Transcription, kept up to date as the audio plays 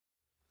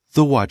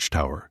The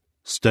Watchtower,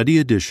 Study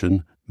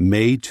Edition,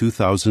 May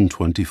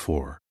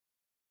 2024.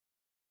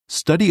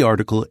 Study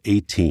Article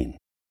 18.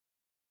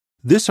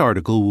 This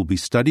article will be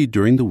studied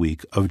during the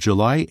week of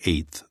July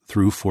 8th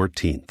through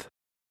 14th.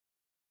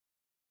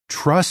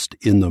 Trust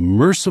in the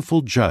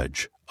merciful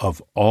Judge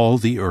of all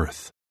the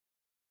earth.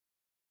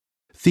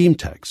 Theme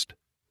text: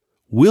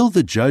 Will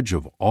the Judge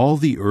of all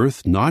the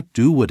earth not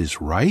do what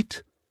is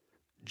right?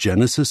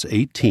 Genesis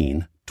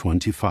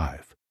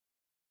 18:25.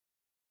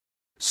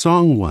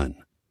 Song 1.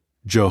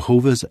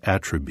 Jehovah's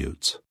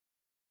Attributes.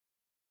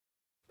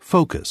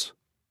 Focus: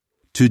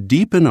 to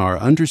deepen our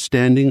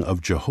understanding of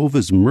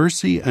Jehovah's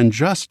mercy and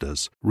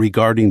justice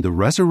regarding the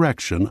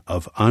resurrection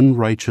of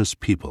unrighteous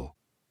people.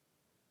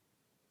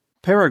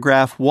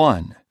 Paragraph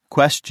 1.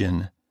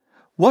 Question: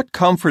 What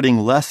comforting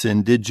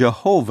lesson did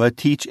Jehovah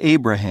teach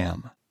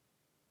Abraham?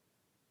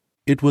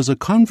 It was a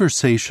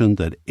conversation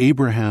that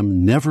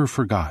Abraham never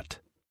forgot.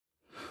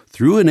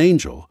 Through an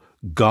angel,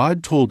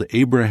 God told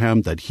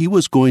Abraham that he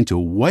was going to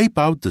wipe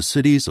out the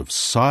cities of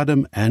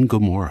Sodom and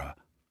Gomorrah.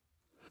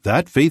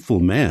 That faithful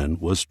man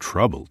was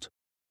troubled.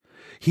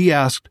 He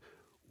asked,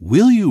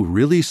 "Will you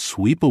really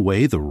sweep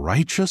away the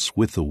righteous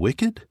with the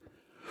wicked?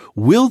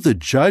 Will the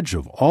Judge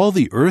of all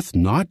the earth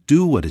not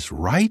do what is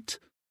right?"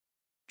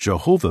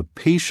 Jehovah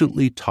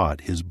patiently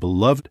taught his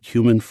beloved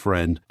human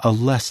friend a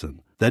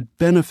lesson that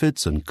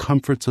benefits and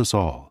comforts us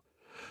all.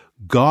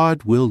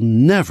 God will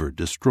never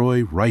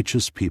destroy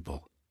righteous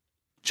people.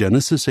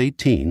 Genesis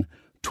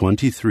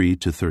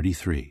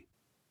 18:23-33.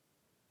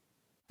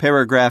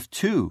 Paragraph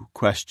 2.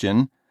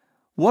 Question: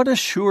 What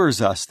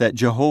assures us that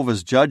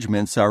Jehovah's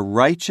judgments are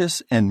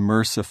righteous and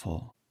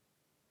merciful?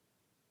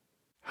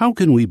 How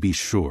can we be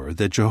sure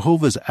that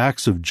Jehovah's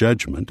acts of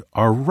judgment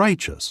are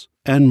righteous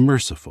and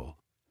merciful?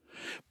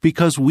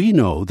 Because we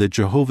know that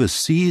Jehovah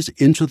sees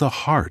into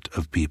the heart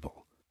of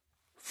people.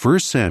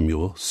 1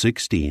 Samuel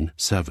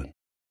 16:7.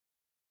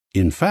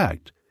 In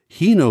fact,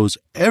 he knows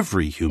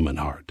every human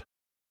heart.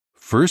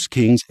 1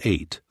 Kings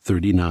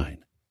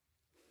 8:39.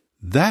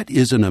 That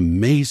is an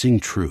amazing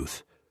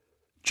truth.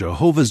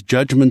 Jehovah's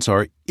judgments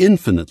are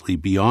infinitely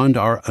beyond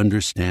our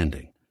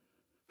understanding.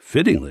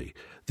 Fittingly,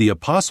 the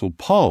Apostle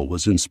Paul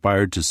was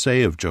inspired to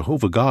say of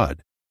Jehovah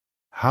God,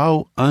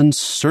 "How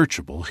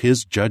unsearchable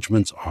his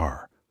judgments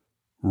are."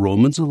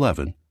 Romans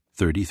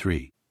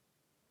 11:33.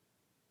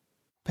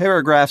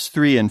 Paragraphs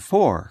 3 and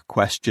 4.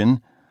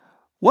 Question: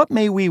 What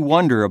may we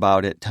wonder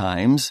about at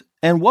times,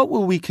 and what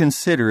will we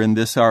consider in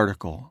this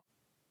article?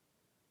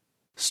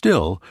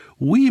 Still,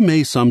 we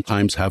may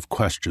sometimes have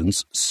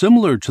questions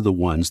similar to the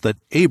ones that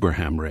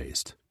Abraham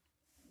raised.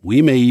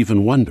 We may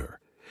even wonder,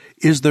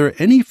 is there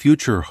any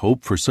future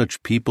hope for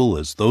such people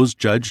as those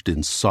judged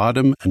in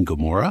Sodom and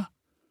Gomorrah?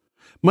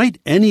 Might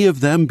any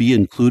of them be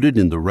included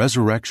in the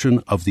resurrection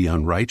of the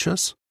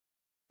unrighteous?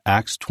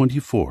 Acts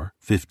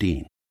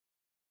 24:15.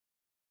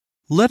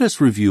 Let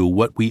us review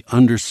what we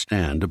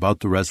understand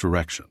about the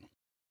resurrection.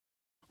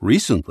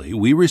 Recently,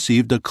 we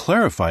received a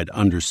clarified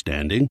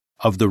understanding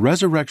of the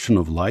resurrection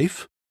of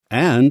life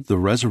and the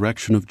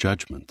resurrection of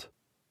judgment.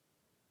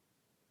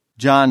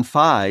 John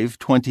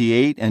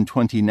 5:28 and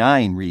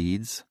 29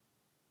 reads,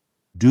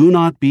 "Do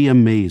not be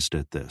amazed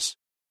at this,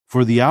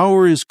 for the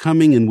hour is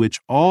coming in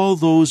which all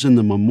those in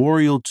the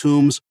memorial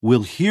tombs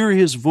will hear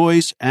his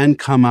voice and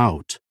come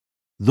out,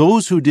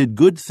 those who did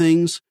good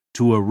things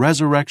to a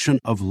resurrection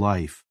of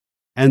life,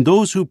 and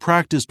those who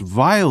practiced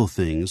vile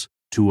things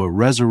to a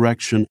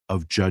resurrection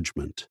of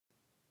judgment."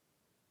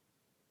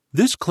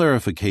 This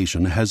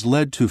clarification has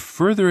led to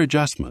further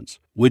adjustments,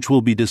 which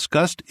will be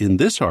discussed in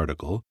this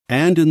article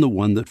and in the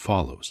one that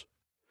follows.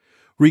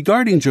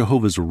 Regarding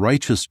Jehovah's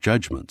righteous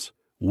judgments,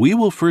 we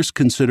will first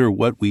consider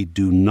what we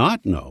do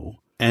not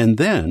know, and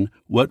then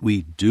what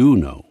we do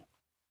know.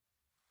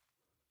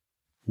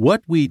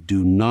 What we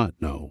do not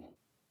know.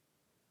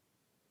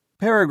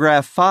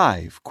 Paragraph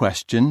 5.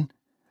 Question: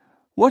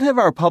 What have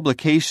our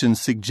publications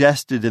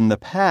suggested in the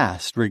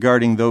past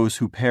regarding those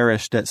who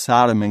perished at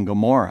Sodom and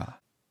Gomorrah?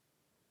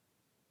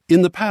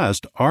 In the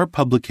past, our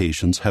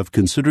publications have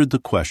considered the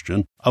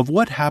question of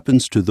what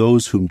happens to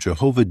those whom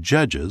Jehovah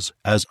judges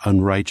as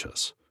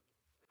unrighteous.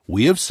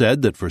 We have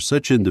said that for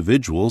such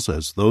individuals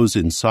as those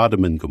in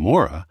Sodom and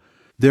Gomorrah,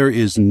 there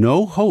is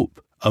no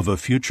hope of a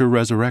future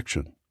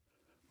resurrection.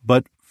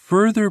 But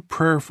further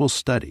prayerful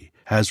study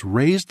has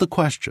raised the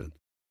question,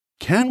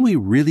 can we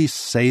really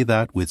say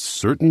that with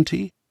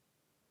certainty?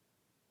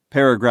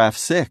 Paragraph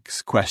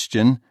 6.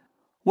 Question: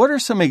 What are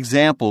some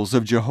examples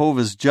of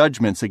Jehovah's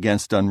judgments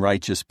against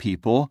unrighteous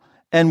people,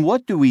 and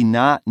what do we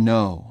not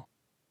know?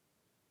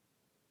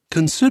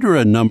 Consider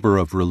a number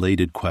of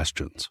related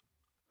questions.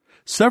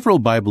 Several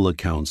Bible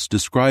accounts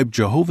describe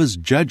Jehovah's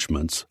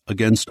judgments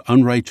against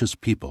unrighteous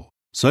people,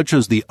 such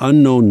as the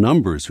unknown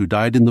numbers who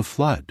died in the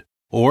flood,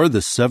 or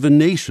the 7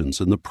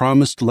 nations in the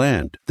promised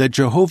land that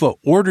Jehovah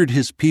ordered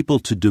his people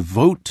to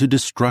devote to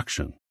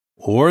destruction,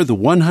 or the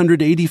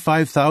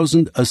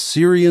 185,000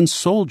 Assyrian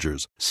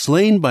soldiers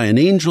slain by an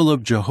angel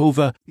of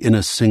Jehovah in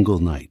a single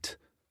night.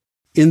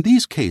 In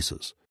these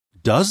cases,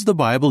 Does the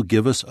Bible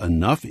give us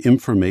enough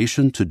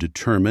information to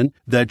determine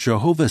that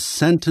Jehovah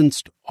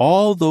sentenced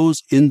all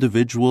those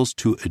individuals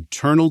to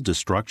eternal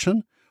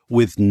destruction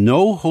with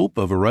no hope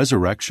of a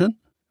resurrection?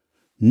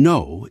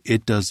 No,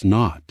 it does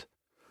not.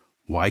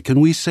 Why can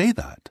we say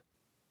that?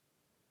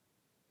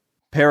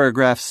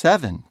 Paragraph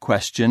 7,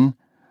 question.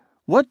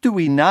 What do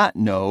we not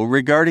know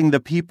regarding the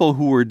people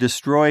who were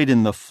destroyed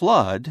in the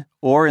flood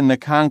or in the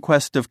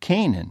conquest of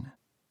Canaan?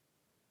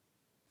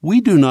 We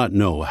do not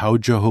know how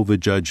Jehovah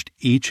judged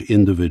each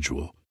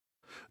individual,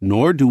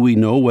 nor do we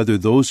know whether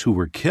those who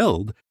were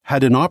killed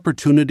had an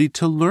opportunity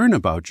to learn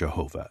about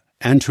Jehovah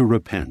and to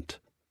repent.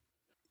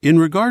 In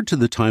regard to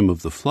the time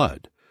of the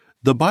flood,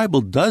 the Bible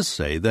does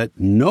say that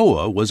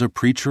Noah was a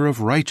preacher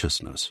of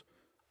righteousness,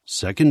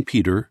 2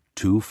 Peter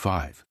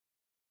 2:5.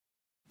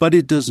 But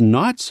it does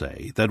not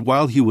say that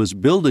while he was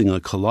building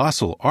a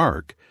colossal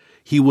ark,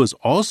 he was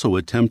also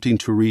attempting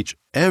to reach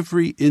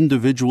every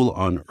individual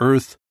on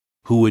earth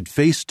who would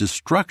face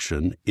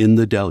destruction in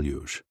the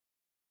deluge.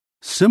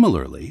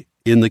 Similarly,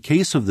 in the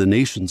case of the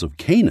nations of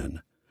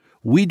Canaan,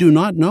 we do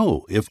not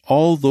know if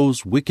all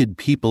those wicked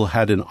people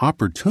had an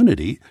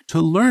opportunity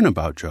to learn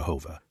about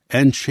Jehovah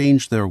and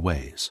change their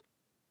ways.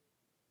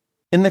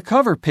 In the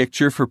cover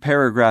picture for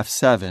paragraph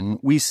 7,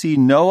 we see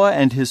Noah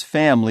and his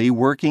family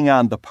working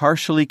on the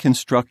partially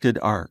constructed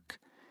ark.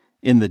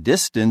 In the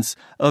distance,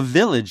 a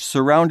village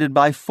surrounded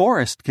by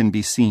forest can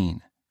be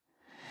seen.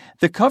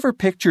 The cover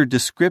picture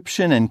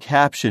description and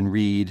caption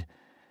read,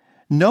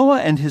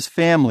 Noah and his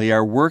family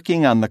are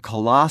working on the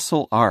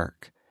colossal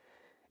ark.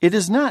 It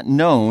is not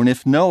known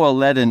if Noah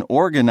led an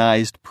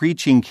organized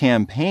preaching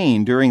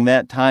campaign during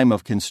that time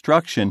of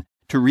construction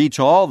to reach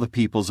all the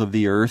peoples of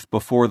the earth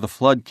before the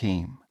flood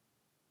came.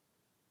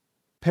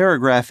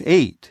 Paragraph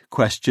 8,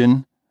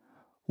 question.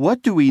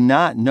 What do we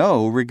not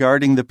know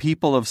regarding the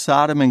people of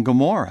Sodom and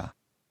Gomorrah?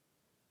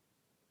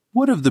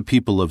 What of the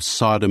people of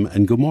Sodom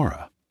and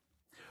Gomorrah?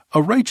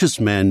 A righteous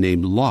man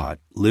named Lot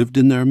lived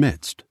in their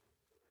midst.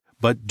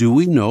 But do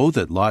we know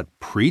that Lot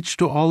preached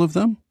to all of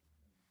them?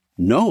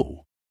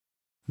 No.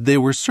 They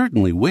were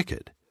certainly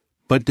wicked,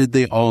 but did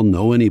they all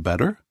know any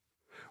better?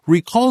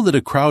 Recall that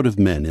a crowd of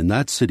men in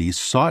that city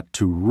sought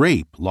to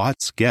rape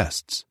Lot's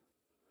guests.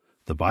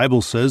 The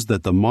Bible says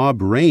that the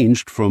mob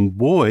ranged from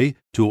boy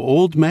to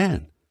old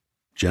man.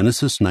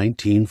 Genesis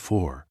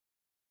 19:4.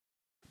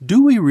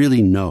 Do we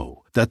really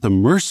know that the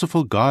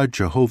merciful God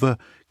Jehovah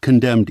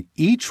condemned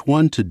each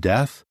one to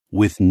death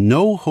with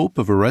no hope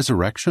of a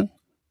resurrection?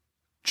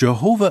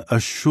 Jehovah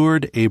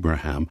assured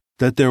Abraham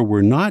that there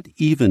were not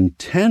even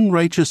 10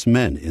 righteous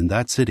men in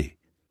that city.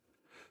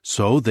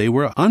 So they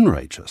were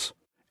unrighteous,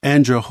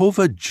 and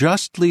Jehovah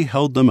justly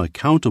held them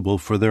accountable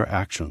for their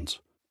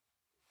actions.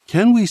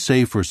 Can we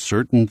say for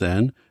certain,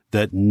 then,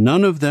 that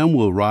none of them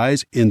will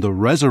rise in the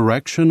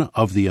resurrection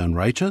of the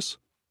unrighteous?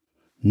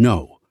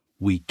 No,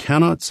 we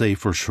cannot say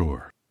for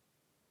sure.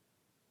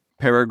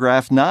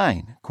 Paragraph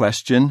 9,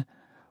 question.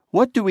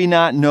 What do we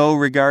not know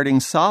regarding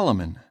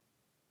Solomon?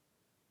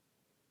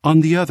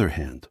 On the other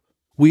hand,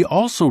 we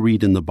also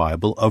read in the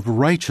Bible of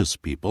righteous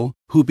people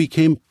who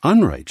became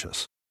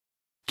unrighteous.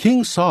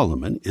 King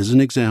Solomon is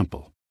an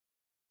example.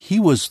 He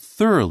was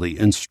thoroughly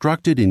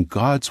instructed in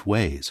God's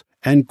ways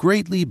and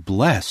greatly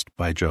blessed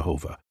by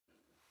Jehovah.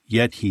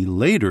 Yet he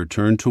later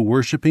turned to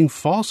worshiping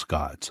false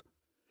gods.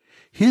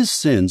 His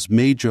sins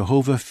made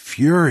Jehovah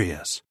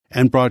furious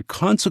and brought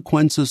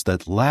consequences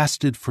that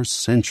lasted for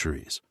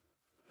centuries.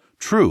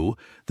 True,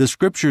 the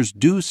scriptures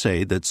do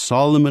say that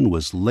Solomon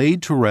was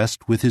laid to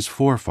rest with his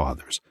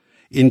forefathers,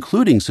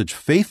 including such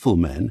faithful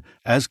men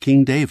as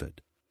King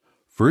David.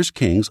 1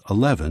 Kings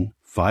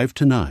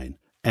 11:5-9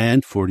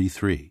 and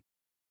 43.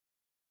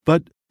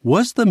 But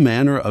was the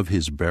manner of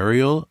his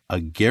burial a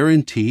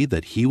guarantee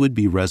that he would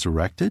be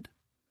resurrected?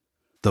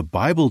 The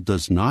Bible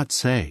does not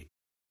say.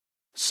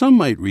 Some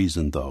might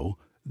reason, though,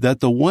 that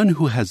the one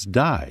who has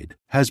died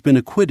has been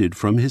acquitted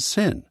from his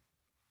sin.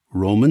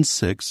 Romans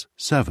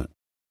 6:7.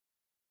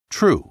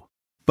 True,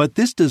 but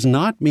this does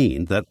not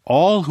mean that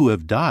all who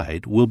have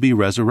died will be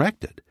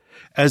resurrected,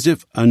 as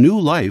if a new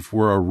life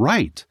were a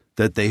right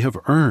that they have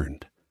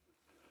earned.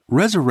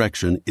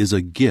 Resurrection is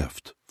a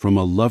gift from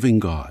a loving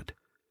God.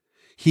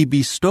 He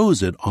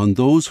bestows it on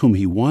those whom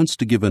he wants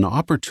to give an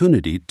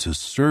opportunity to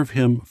serve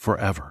him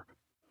forever.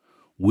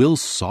 Will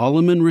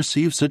Solomon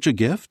receive such a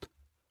gift?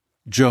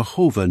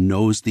 Jehovah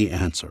knows the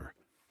answer.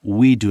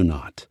 We do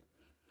not.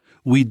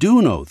 We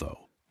do know,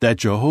 though, that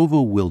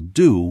Jehovah will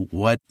do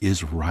what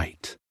is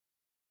right.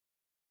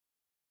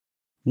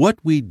 What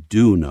we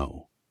do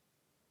know.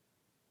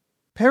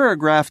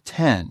 Paragraph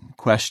 10,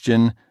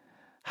 question.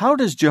 How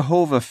does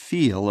Jehovah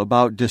feel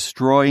about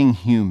destroying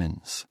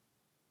humans?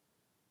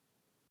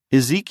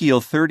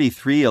 Ezekiel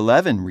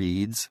 33:11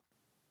 reads,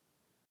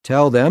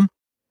 Tell them,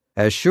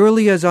 as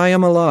surely as I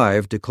am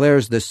alive,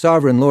 declares the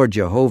sovereign Lord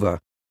Jehovah,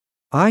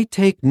 I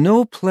take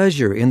no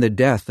pleasure in the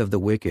death of the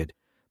wicked,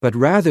 but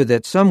rather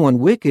that someone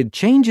wicked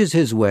changes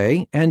his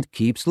way and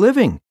keeps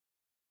living.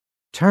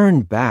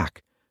 Turn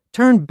back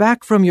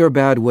from your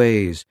bad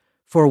ways,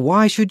 for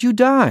why should you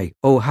die,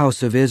 O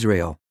house of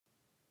Israel?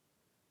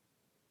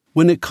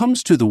 When it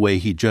comes to the way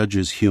he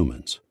judges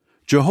humans,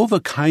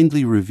 Jehovah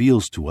kindly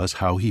reveals to us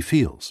how he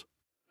feels.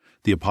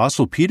 The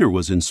Apostle Peter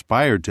was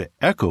inspired to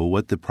echo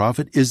what the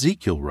prophet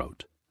Ezekiel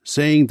wrote,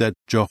 saying that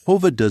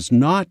Jehovah does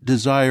not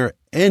desire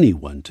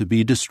anyone to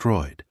be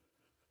destroyed.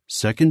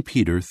 2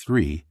 Peter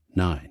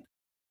 3:9.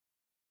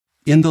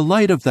 In the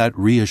light of that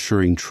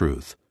reassuring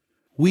truth,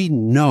 we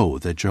know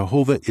that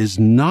Jehovah is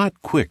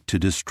not quick to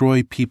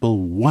destroy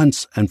people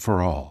once and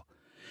for all.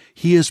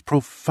 He is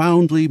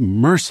profoundly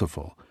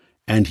merciful,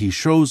 and he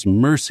shows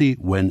mercy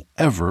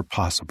whenever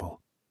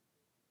possible.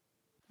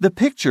 The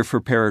picture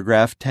for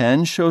paragraph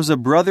 10 shows a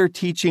brother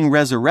teaching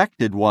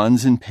resurrected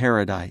ones in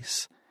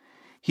paradise.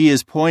 He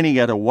is pointing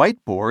at a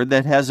whiteboard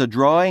that has a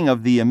drawing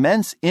of the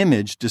immense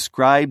image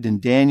described in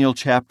Daniel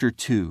chapter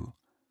 2.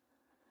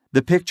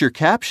 The picture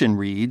caption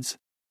reads,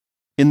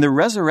 "In the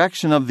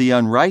resurrection of the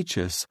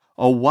unrighteous,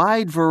 a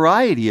wide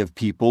variety of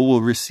people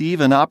will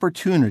receive an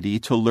opportunity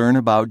to learn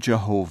about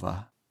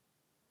Jehovah."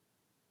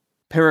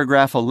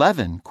 Paragraph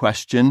 11,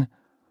 question,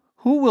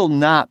 who will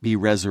not be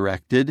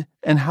resurrected,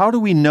 and how do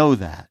we know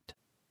that?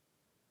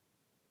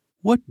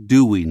 What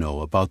do we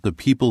know about the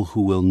people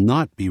who will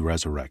not be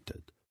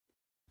resurrected?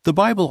 The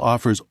Bible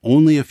offers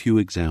only a few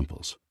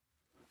examples.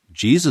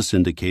 Jesus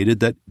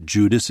indicated that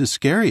Judas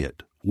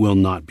Iscariot will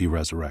not be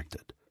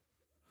resurrected.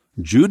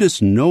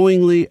 Judas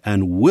knowingly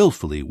and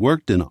willfully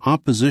worked in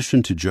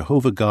opposition to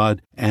Jehovah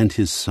God and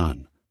his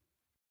Son.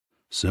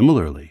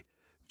 Similarly,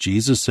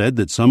 Jesus said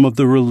that some of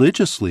the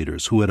religious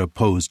leaders who had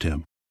opposed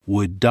him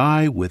would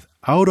die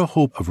without a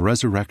hope of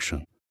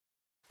resurrection.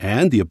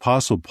 And the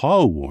Apostle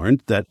Paul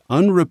warned that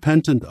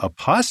unrepentant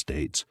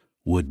apostates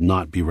would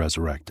not be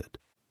resurrected.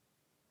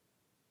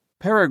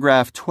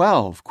 Paragraph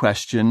 12,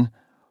 question,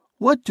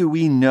 what do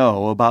we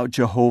know about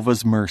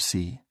Jehovah's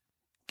mercy?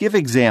 Give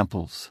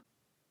examples.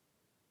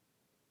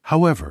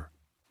 However,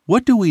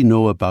 what do we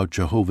know about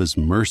Jehovah's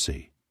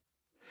mercy?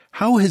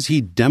 How has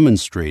he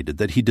demonstrated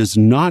that he does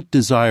not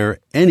desire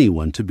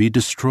anyone to be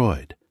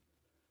destroyed?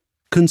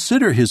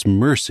 Consider his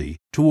mercy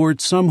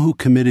toward some who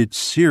committed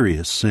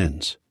serious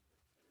sins.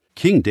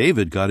 King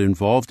David got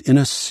involved in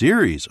a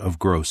series of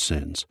gross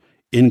sins,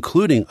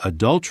 including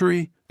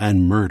adultery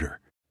and murder.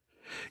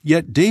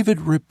 Yet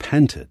David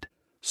repented,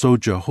 so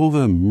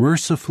Jehovah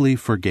mercifully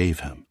forgave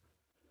him.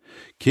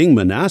 King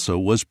Manasseh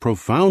was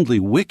profoundly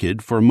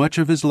wicked for much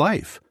of his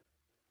life.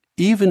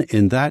 Even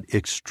in that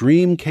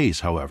extreme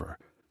case, however,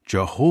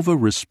 Jehovah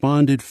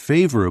responded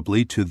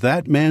favorably to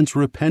that man's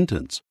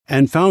repentance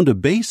and found a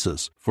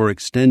basis for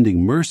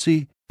extending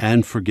mercy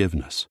and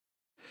forgiveness.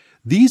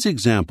 These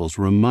examples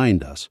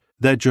remind us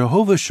that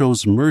Jehovah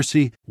shows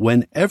mercy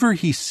whenever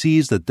he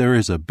sees that there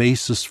is a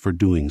basis for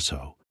doing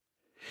so.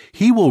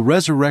 He will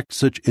resurrect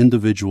such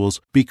individuals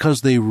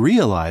because they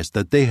realized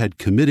that they had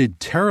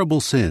committed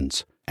terrible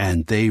sins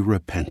and they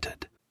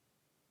repented.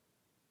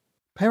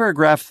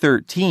 Paragraph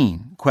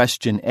 13,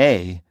 question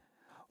A.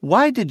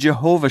 Why did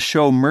Jehovah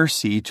show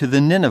mercy to the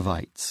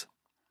Ninevites?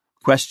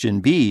 Question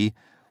B.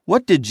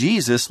 What did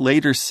Jesus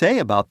later say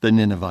about the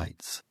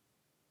Ninevites?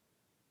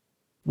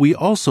 We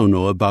also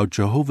know about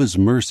Jehovah's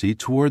mercy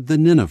toward the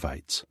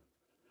Ninevites.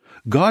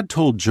 God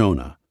told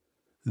Jonah,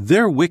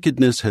 "Their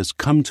wickedness has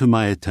come to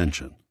my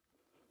attention."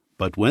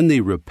 But when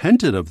they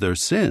repented of their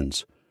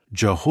sins,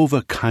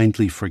 Jehovah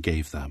kindly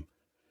forgave them.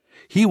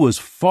 He was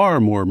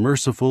far more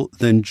merciful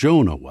than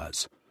Jonah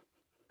was.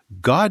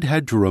 God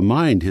had to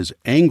remind his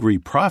angry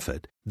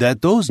prophet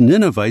that those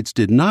Ninevites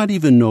did not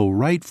even know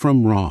right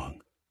from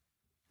wrong.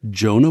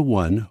 Jonah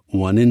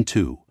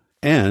 1:1-2,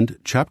 and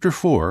chapter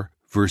 4,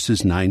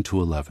 verses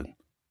 9-11.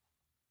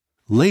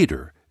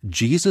 Later,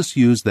 Jesus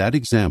used that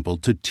example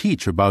to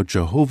teach about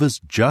Jehovah's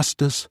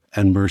justice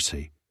and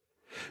mercy.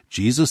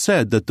 Jesus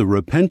said that the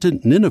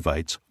repentant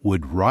Ninevites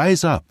would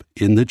rise up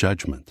in the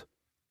judgment.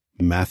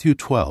 Matthew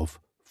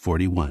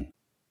 12:41.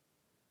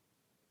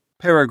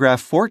 Paragraph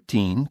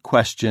 14,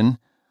 question,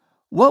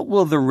 what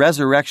will the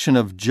resurrection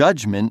of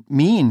judgment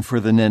mean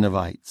for the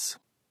Ninevites?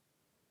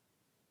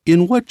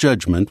 In what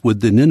judgment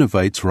would the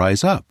Ninevites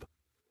rise up?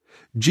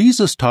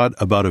 Jesus taught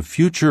about a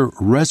future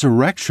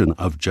resurrection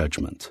of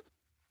judgment.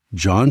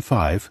 John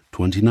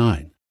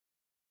 5:29.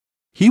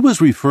 He was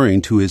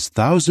referring to his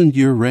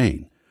 1,000-year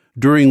reign,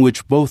 during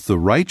which both the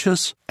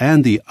righteous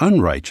and the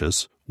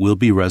unrighteous will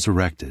be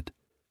resurrected.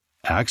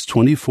 Acts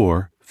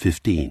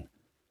 24:15.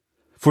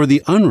 For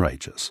the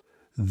unrighteous,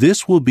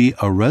 this will be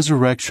a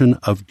resurrection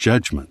of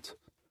judgment.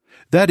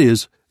 That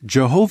is,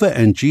 Jehovah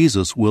and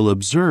Jesus will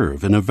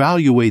observe and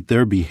evaluate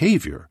their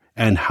behavior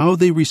and how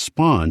they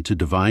respond to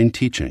divine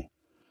teaching.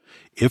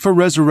 If a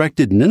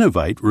resurrected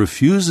Ninevite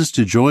refuses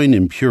to join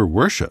in pure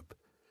worship,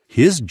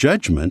 his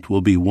judgment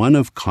will be one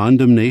of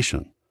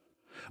condemnation.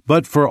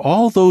 But for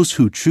all those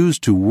who choose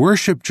to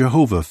worship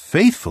Jehovah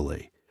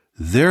faithfully,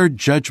 their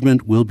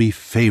judgment will be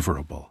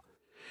favorable.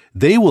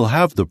 They will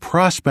have the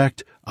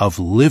prospect of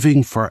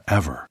living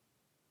forever.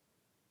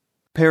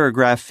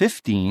 Paragraph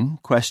 15,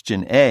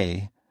 question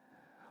A.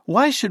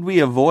 Why should we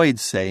avoid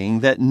saying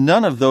that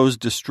none of those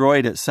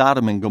destroyed at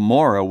Sodom and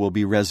Gomorrah will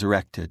be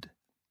resurrected?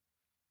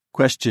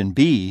 Question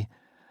B.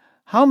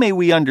 how may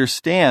we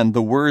understand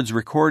the words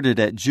recorded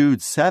at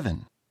Jude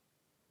 7?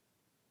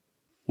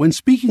 When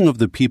speaking of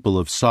the people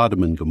of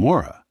Sodom and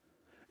Gomorrah,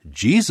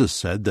 Jesus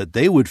said that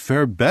they would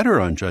fare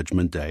better on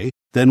Judgment Day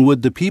than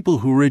would the people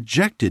who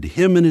rejected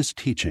him and his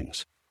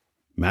teachings.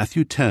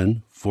 Matthew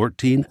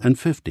 10:14 and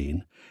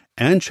 15,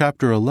 and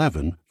chapter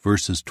 11,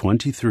 verses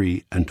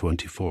 23 and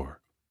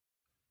 24.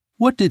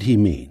 What did he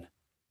mean?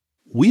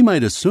 We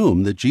might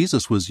assume that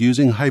Jesus was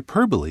using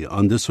hyperbole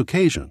on this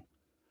occasion,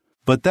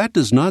 but that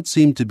does not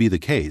seem to be the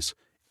case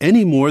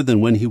any more than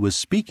when he was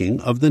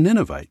speaking of the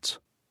Ninevites.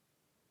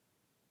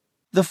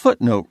 The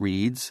footnote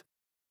reads,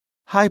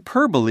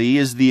 hyperbole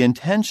is the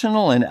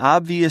intentional and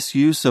obvious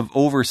use of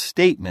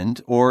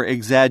overstatement or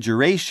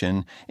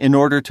exaggeration in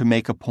order to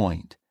make a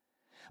point.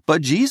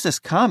 But Jesus'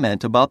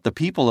 comment about the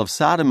people of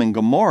Sodom and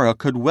Gomorrah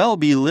could well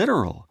be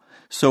literal,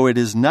 so it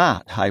is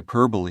not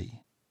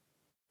hyperbole.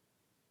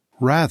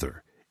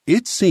 Rather,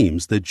 it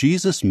seems that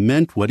Jesus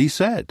meant what he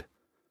said.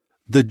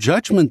 The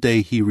judgment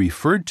day he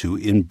referred to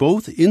in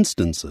both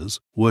instances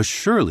was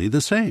surely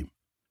the same.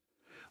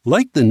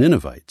 Like the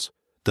Ninevites,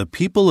 the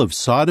people of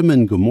Sodom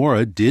and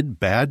Gomorrah did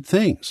bad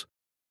things,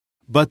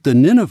 but the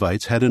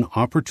Ninevites had an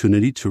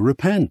opportunity to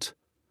repent.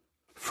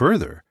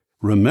 Further,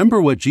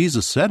 remember what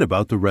Jesus said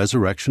about the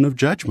resurrection of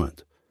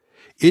judgment.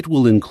 It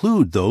will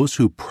include those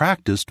who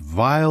practiced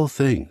vile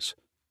things.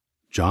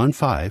 John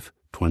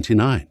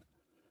 5:29.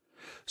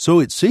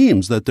 So it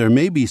seems that there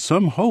may be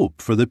some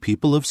hope for the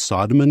people of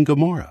Sodom and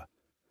Gomorrah.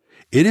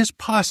 It is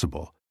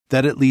possible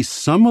that at least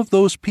some of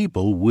those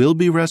people will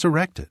be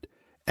resurrected,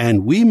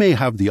 and we may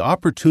have the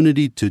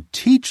opportunity to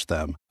teach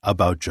them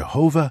about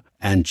Jehovah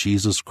and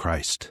Jesus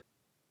Christ.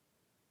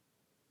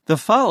 The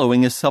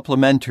following is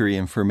supplementary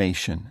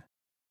information.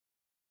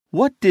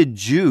 What did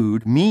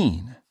Jude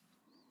mean?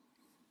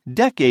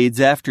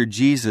 Decades after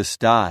Jesus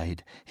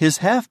died, his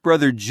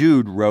half-brother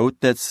Jude wrote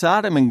that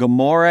Sodom and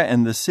Gomorrah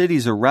and the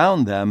cities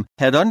around them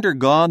had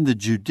undergone the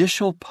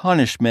judicial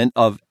punishment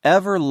of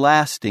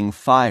everlasting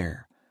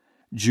fire.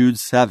 Jude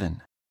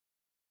 7.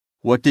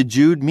 What did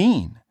Jude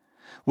mean?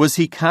 Was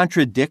he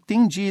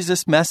contradicting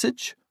Jesus'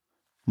 message?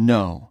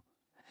 No.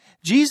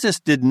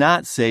 Jesus did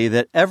not say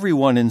that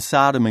everyone in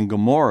Sodom and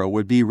Gomorrah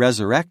would be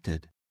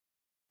resurrected.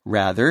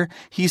 Rather,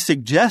 he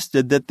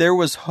suggested that there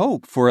was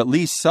hope for at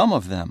least some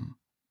of them.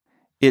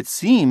 It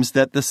seems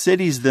that the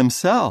cities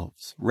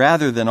themselves,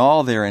 rather than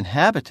all their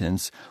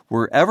inhabitants,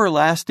 were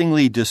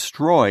everlastingly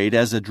destroyed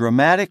as a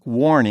dramatic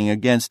warning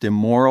against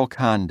immoral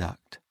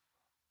conduct.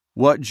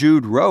 What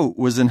Jude wrote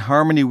was in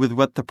harmony with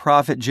what the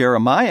prophet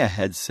Jeremiah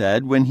had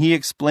said when he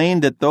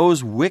explained that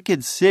those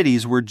wicked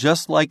cities were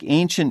just like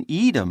ancient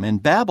Edom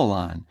and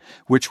Babylon,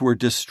 which were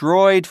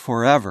destroyed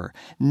forever,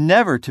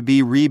 never to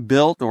be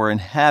rebuilt or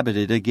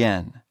inhabited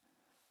again.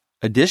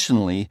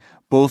 Additionally,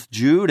 both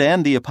Jude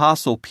and the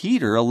Apostle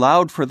Peter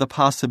allowed for the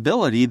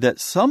possibility that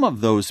some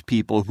of those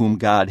people whom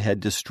God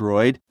had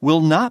destroyed will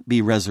not be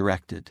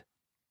resurrected.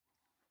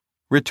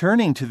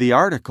 Returning to the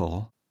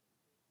article,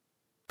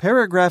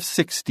 paragraph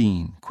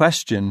 16,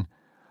 question,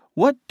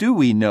 what do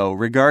we know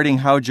regarding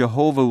how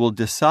Jehovah will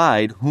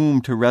decide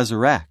whom to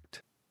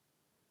resurrect?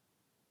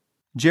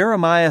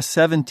 Jeremiah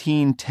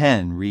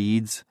 17:10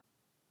 reads,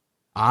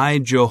 I,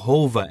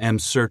 Jehovah, am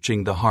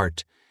searching the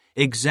heart,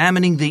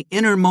 examining the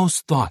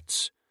innermost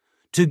thoughts,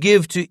 to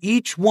give to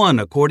each one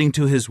according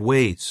to his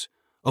ways,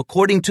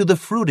 according to the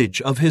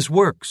fruitage of his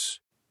works.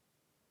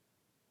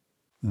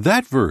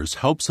 That verse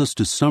helps us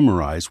to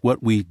summarize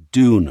what we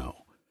do know.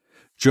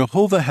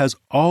 Jehovah has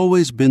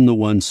always been the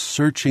one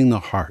searching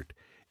the heart,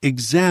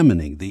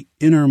 examining the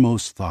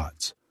innermost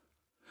thoughts.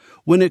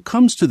 When it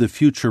comes to the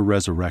future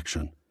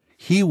resurrection,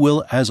 he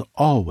will, as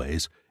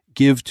always,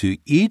 give to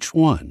each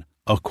one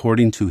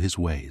according to his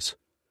ways.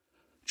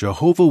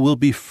 Jehovah will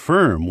be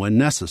firm when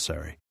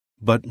necessary,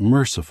 but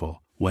merciful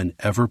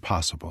whenever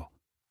possible.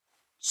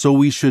 So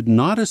we should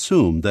not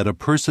assume that a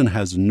person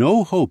has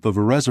no hope of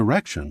a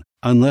resurrection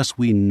unless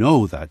we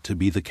know that to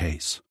be the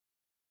case.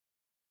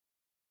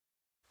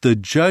 The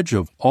judge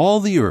of all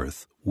the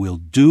earth will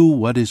do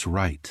what is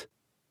right.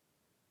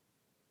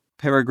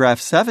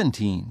 Paragraph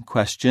 17,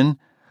 question,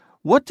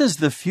 what does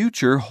the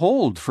future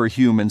hold for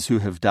humans who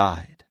have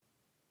died?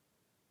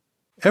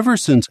 Ever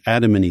since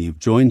Adam and Eve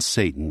joined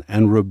Satan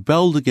and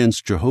rebelled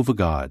against Jehovah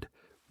God,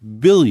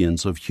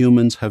 billions of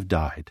humans have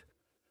died.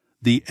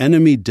 The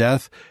enemy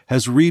death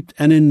has reaped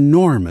an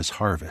enormous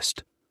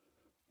harvest.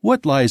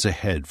 What lies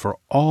ahead for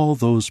all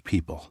those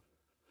people?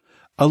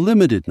 A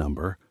limited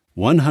number,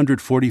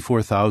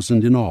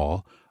 144,000 in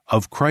all,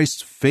 of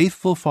Christ's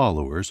faithful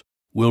followers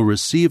will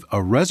receive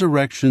a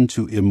resurrection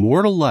to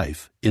immortal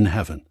life in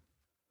heaven.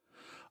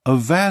 A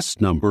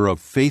vast number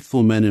of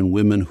faithful men and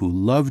women who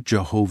love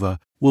Jehovah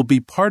will be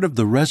part of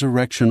the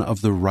resurrection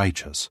of the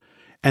righteous,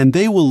 and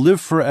they will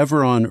live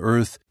forever on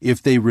earth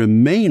if they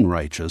remain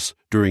righteous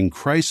during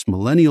Christ's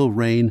millennial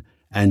reign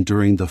and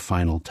during the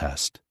final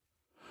test.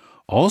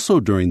 Also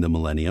during the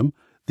millennium,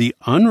 the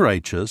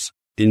unrighteous,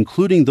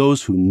 including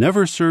those who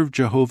never served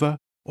Jehovah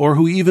or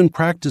who even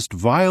practiced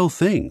vile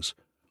things,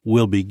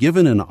 will be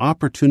given an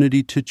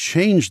opportunity to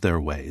change their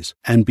ways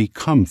and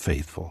become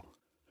faithful.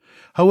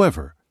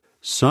 However,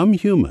 some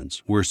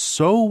humans were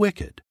so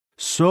wicked,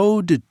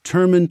 so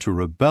determined to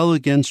rebel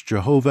against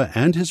Jehovah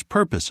and his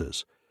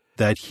purposes,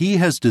 that he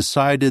has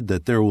decided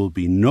that there will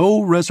be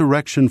no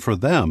resurrection for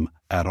them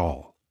at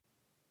all.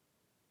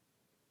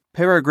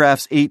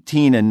 Paragraphs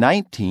 18 and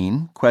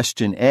 19,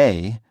 question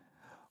A.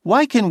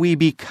 Why can we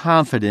be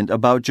confident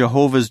about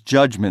Jehovah's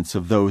judgments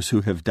of those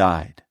who have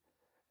died?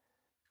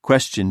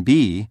 Question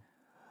B.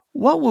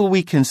 What will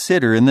we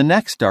consider in the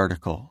next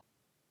article?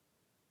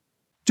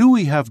 Do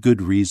we have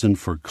good reason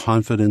for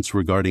confidence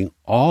regarding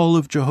all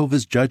of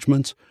Jehovah's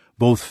judgments,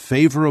 both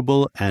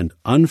favorable and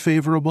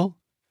unfavorable?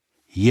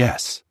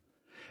 Yes.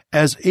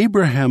 As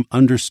Abraham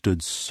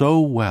understood so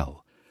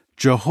well,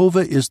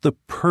 Jehovah is the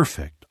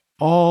perfect,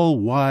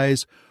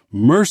 all-wise,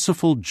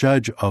 merciful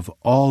judge of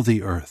all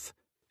the earth.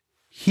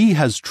 He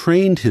has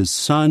trained his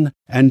Son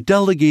and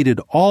delegated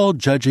all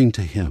judging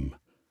to him.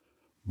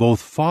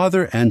 Both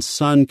Father and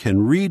Son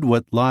can read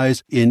what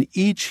lies in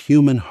each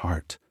human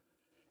heart.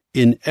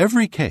 In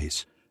every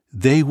case,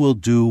 they will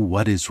do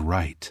what is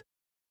right.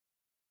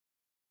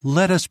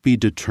 Let us be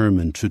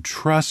determined to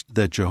trust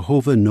that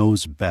Jehovah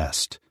knows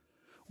best.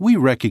 We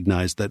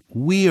recognize that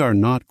we are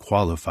not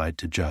qualified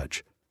to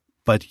judge,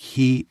 but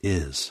he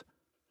is.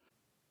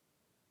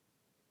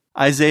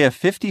 Isaiah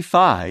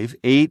 55,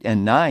 8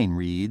 and 9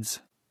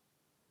 reads,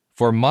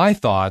 For my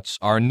thoughts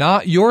are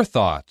not your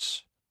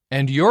thoughts,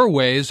 and your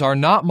ways are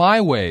not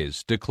my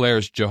ways,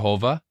 declares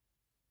Jehovah.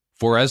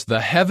 For as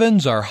the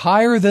heavens are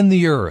higher than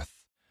the earth,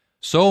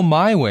 so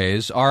my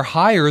ways are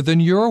higher than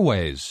your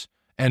ways,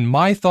 and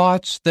my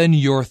thoughts than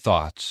your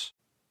thoughts.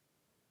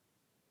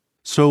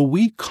 So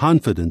we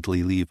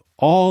confidently leave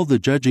all the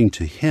judging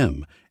to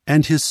him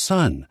and his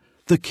Son,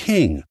 the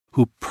King,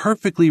 who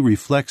perfectly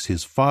reflects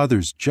his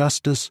Father's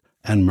justice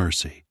and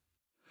mercy.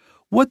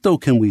 What, though,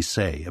 can we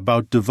say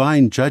about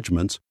divine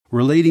judgments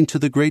relating to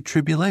the Great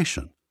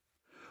Tribulation?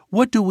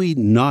 What do we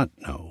not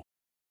know?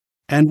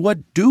 And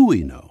what do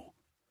we know?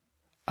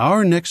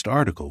 Our next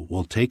article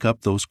will take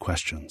up those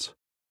questions.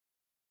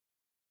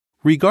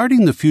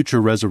 Regarding the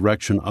future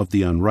resurrection of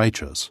the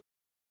unrighteous,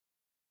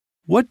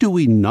 what do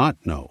we not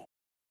know?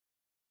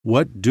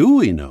 What do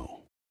we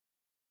know?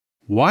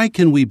 Why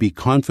can we be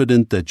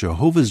confident that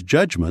Jehovah's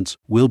judgments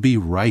will be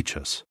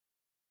righteous?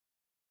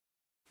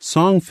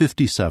 Song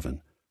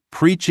 57,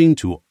 Preaching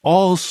to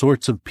All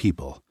Sorts of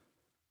People.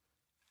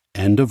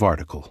 End of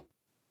article.